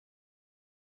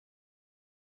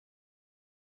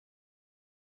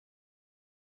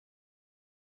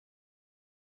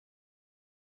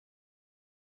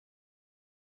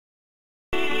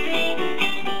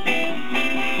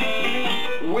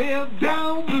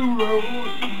blue road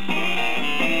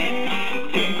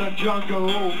came the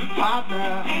JUNCO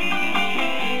partner.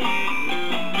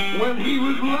 Well, he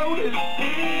was loaded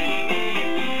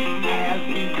as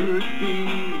he could be.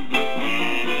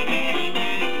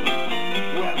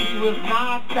 Well, he was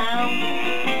knocked down,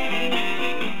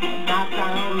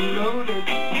 loaded,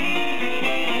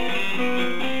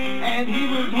 and he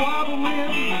was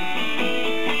wobbling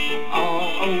all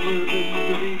over the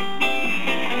street.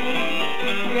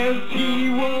 Yes, he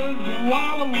was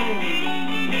wobbling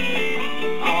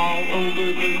all over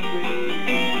the street.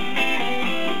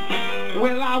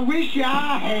 Well, I wish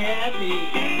I had me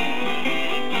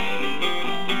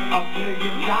 $1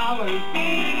 million,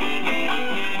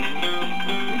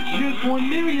 just 1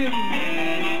 million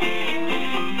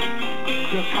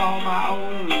to call my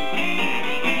own.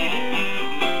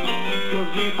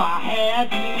 'Cause if I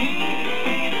had me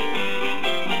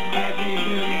 $1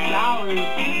 million,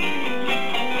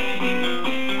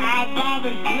 I'd buy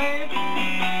this place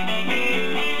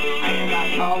and I'd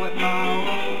call it my own.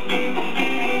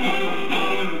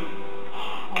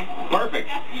 Perfect.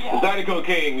 The Zydeco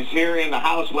Kings here in the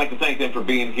house. We'd like to thank them for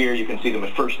being here. You can see them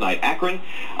at First Night Akron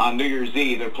on New Year's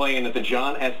Eve. They're playing at the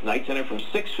John S. Night Center from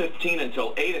 6:15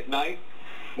 until 8 at night.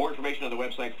 More information on the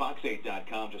website,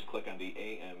 FOX8.com. Just click on the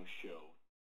AM show.